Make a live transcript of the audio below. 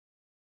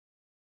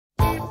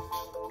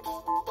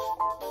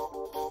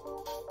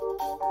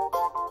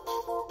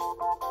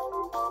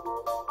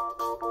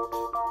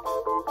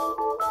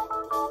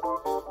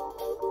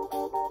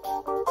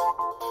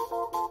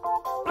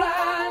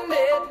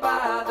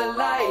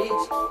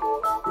lights,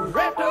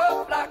 wrapped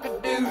up like a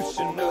deuce.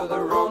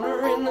 Another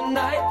runner in the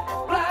night,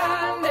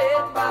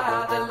 blinded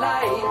by the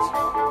lights,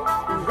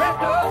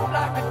 wrapped up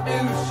like a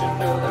deuce.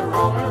 Another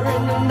runner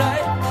in the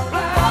night,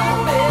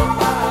 blinded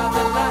by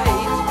the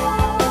lights,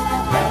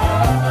 wrapped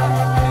up like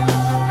a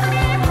deuce.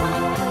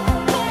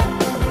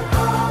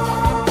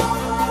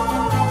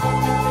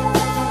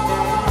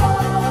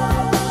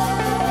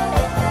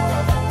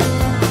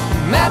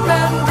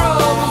 Madman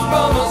drummers,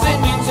 bummers,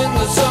 Indians in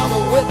the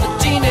summer with a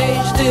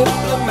teenage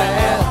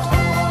diplomat.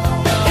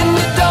 In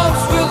the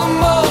dumps with the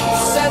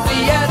mumps as the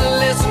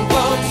adolescent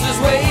bumps his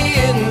way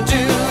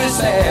into his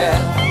hat.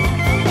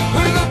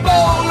 With a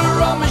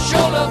boulder on my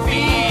shoulder,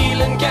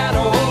 feeling kind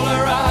of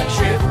older, I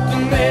tripped the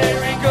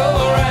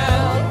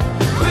merry-go-round.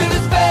 With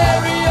his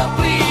very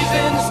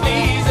unpleasing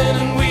sneezing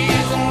and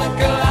wheezing, the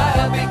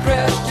calliope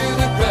crashed to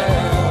the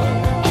ground.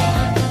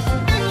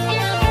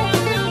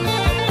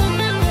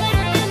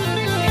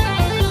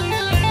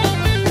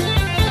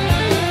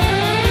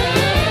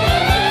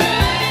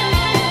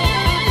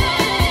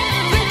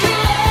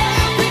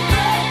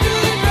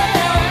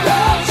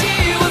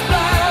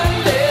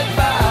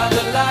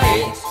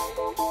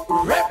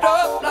 Wrapped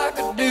up like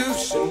a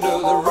deuce,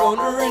 another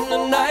runner in the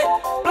night,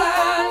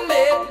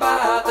 blinded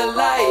by the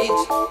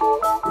lights.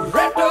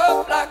 Wrapped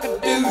up like a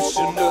deuce,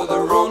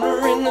 another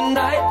runner in the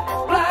night,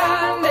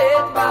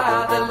 blinded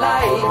by the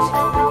lights.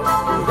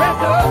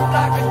 Wrapped up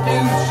like a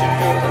deuce,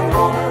 another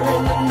runner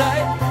in the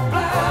night,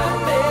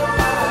 blinded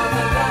by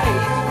the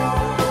lights.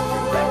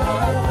 Wrapped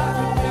up like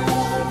a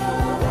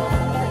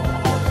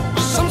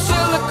deuce. Some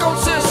silicone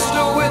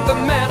sister with a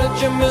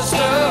manager,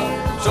 mister,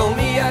 told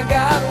me I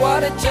got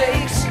what it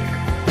takes.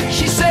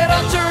 She said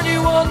I'll turn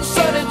you on,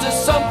 son, into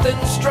something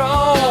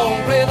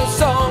strong. Play the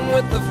song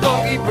with the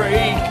funky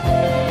break.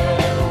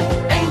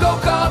 And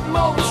go-kart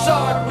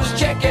Mozart was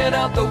checking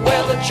out the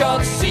weather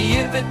chart to see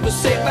if it was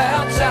safe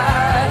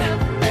outside.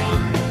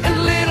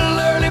 And little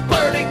early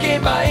birdie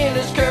came by in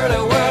his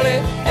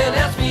curly-whirly and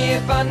asked me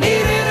if I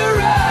needed a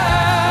ride.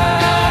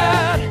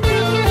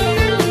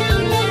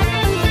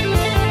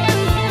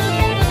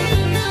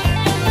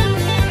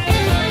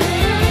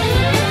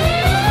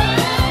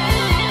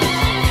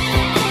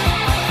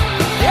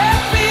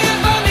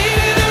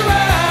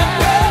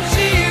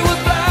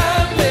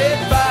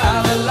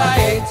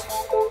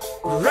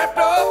 Wrapped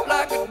up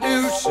like a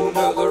deuce,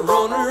 another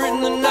runner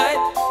in the night,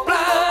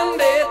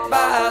 blinded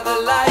by the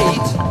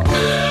light.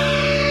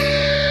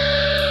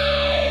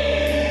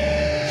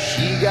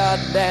 She got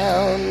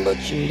down, but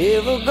she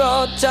never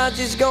got tight.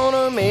 She's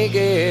gonna make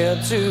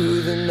it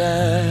to the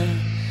night.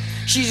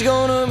 She's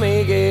gonna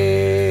make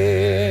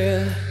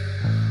it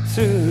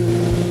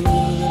through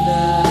the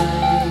night.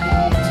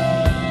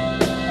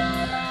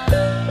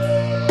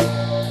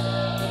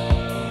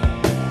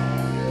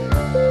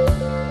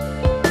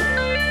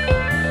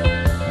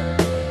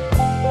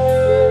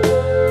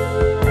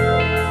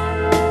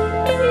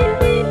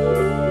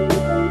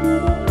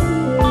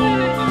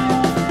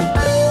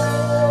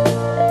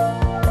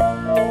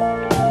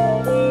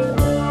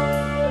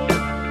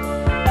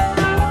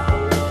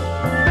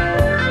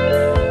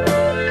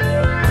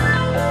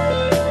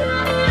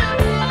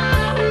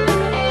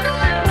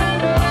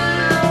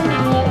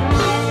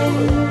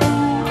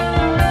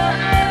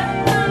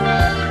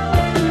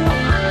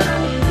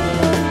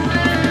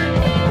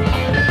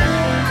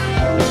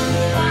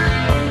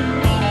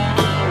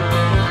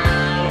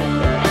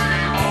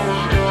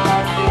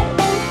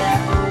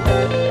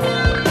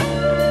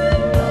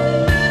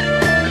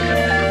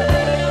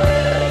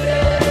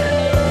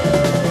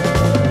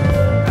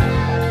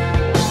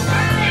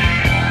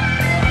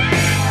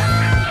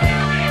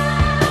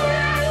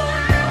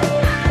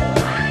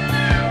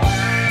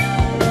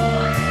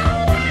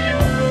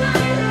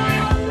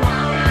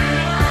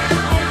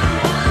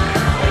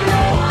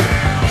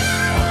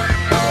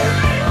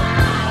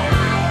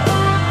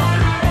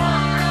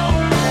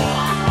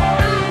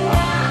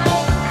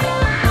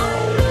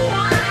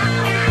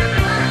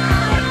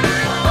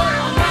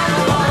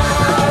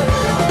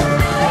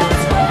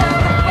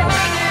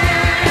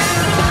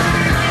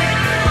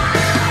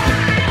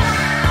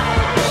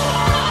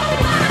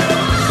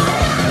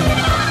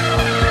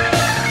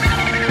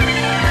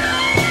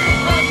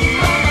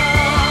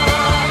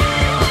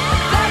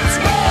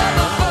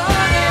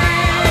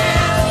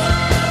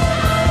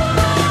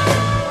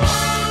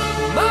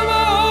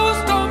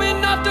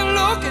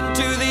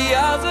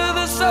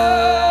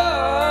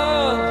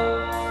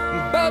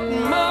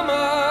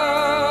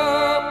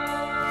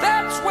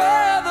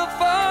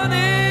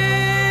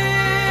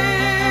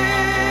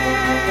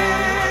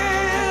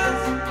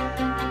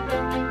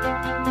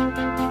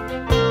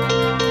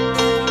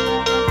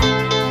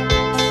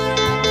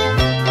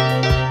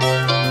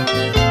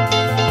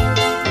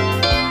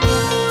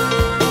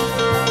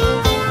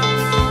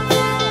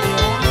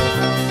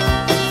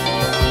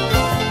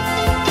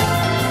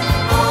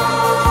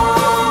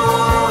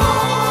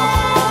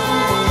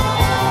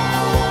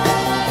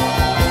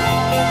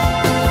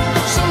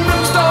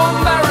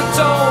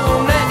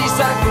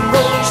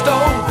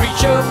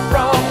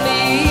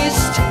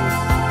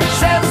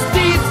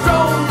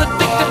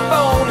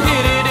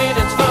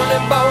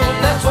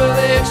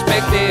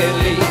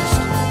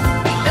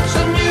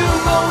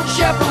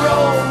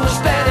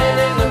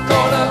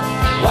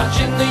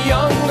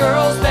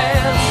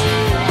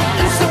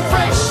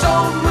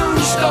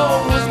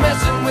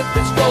 with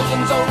its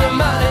frozen zone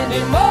reminding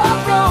him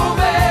of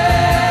romance.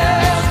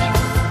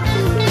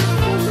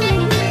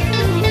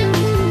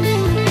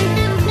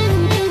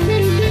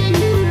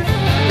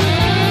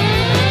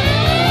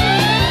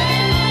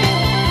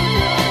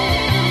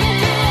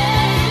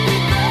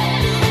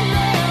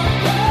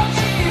 Well,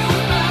 she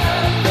was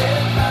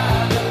blinded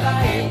by the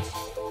light,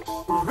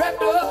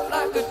 wrapped up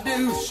like a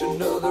douche,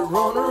 another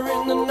runner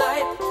in the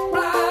night.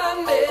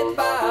 Blinded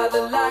by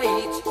the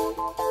light,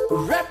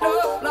 wrapped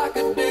up like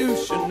a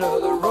douche,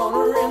 another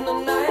runner in the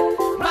night.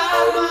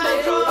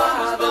 Blinded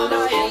by the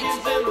light,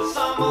 in the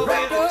summer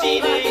wrapped with a up like a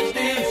teenage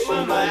douche,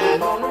 another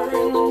diplomat. runner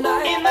in the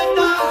night. In the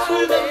dumps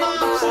with the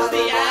mumps as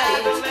the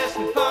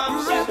adolescent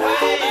pumps his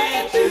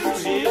way to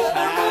his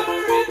hat.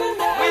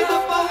 With a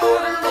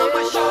boulder on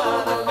my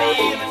shoulder,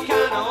 feeling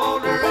kinda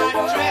older, I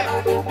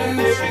trapped the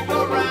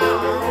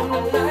merry-go-round.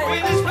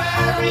 With his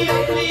very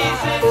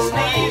unpleasing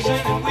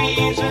sneezing and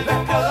wheezing, the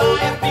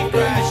Calliope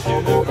crashed to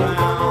the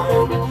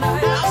ground.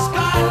 Now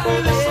Scott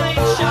with a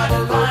slingshot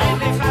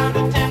finally found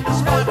a tender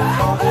spot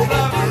for his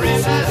lover in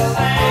the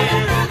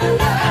sand.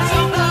 And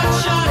some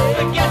bloodshot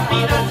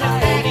forget-me-nots and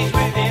panties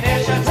within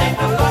earshot take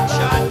the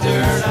buckshot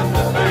turn up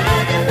the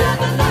band.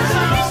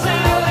 Some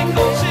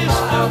cynical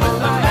sister with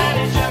the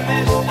manager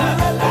mister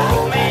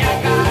told me I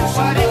got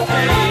what it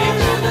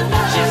takes.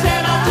 She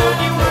said I'll turn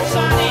you on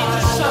Sonny to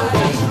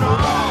something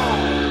strong.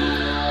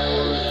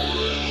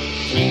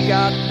 She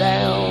got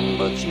down,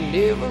 but she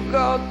never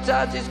got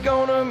tight. She's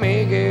gonna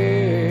make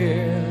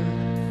it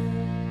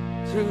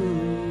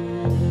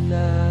through the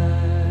night.